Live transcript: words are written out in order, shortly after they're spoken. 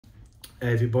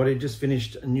Hey everybody, just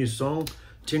finished a new song,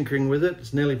 tinkering with it.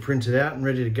 It's nearly printed out and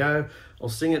ready to go. I'll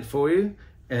sing it for you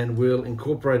and we'll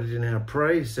incorporate it in our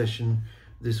praise session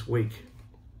this week.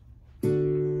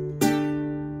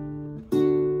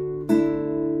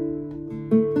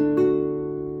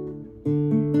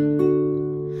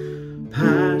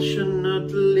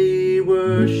 Passionately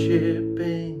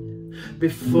worshipping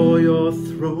before your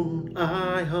throne,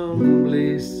 I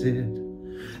humbly sit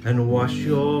and wash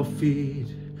your feet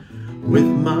with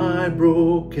my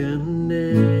brokenness.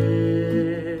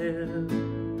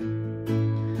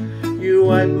 You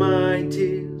wipe my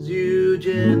tears, you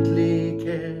gently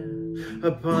care,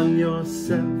 upon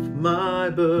yourself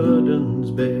my burdens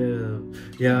bear.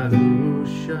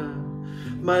 Yahusha,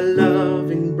 my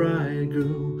loving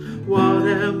bridegroom, what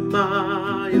am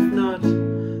I if not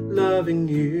loving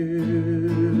you?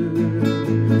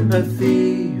 A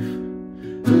thief,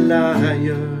 a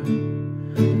liar,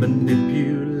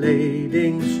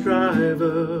 manipulating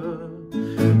striver,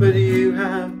 but you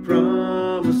have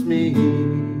promised me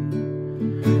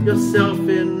yourself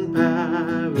in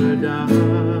paradise.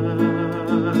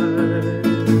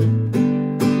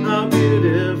 How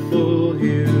beautiful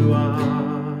you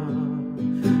are,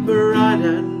 bright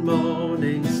and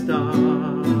morning star.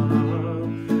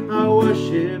 I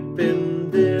worship in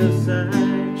this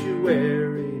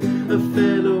sanctuary of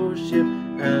fellowship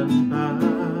and power.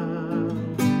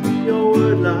 Your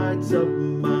word lights up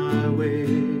my way.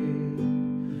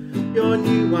 Your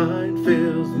new wine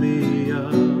fills me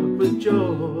up with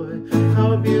joy.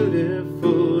 How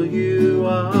beautiful you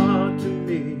are to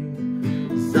me,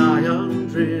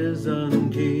 Zion's risen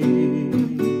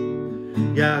King,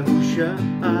 Yahusha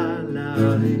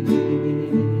Elohim.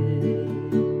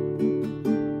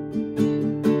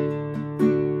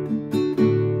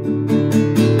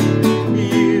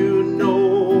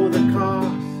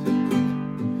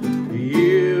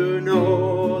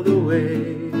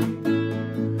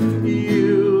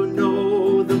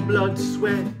 Blood,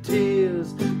 sweat,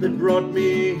 tears that brought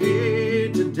me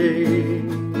here today.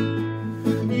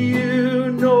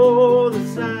 You know the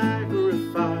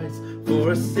sacrifice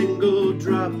for a single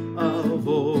drop of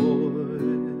oil.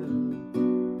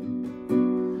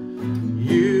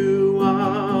 You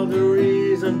are the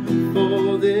reason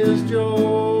for this joy.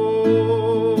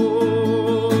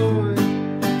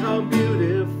 How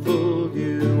beautiful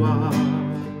you are,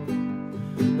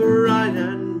 bright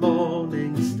and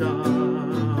morning star.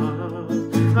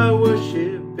 I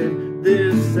worship in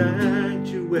this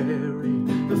sanctuary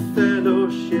of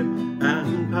fellowship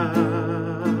and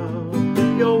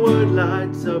power. Your word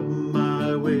lights up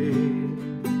my way.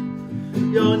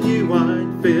 Your new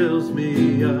wine fills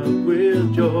me up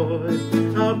with joy.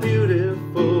 How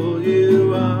beautiful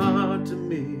you are to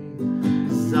me,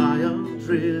 Zion's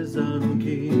risen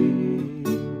King,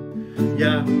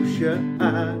 Yahusha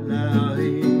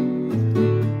Elohim.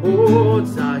 Oh,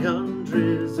 Zion's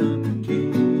risen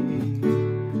King,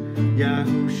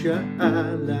 Yahusha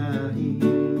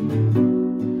Elohim.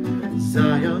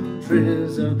 Zion's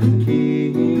risen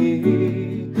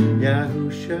King,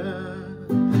 Yahusha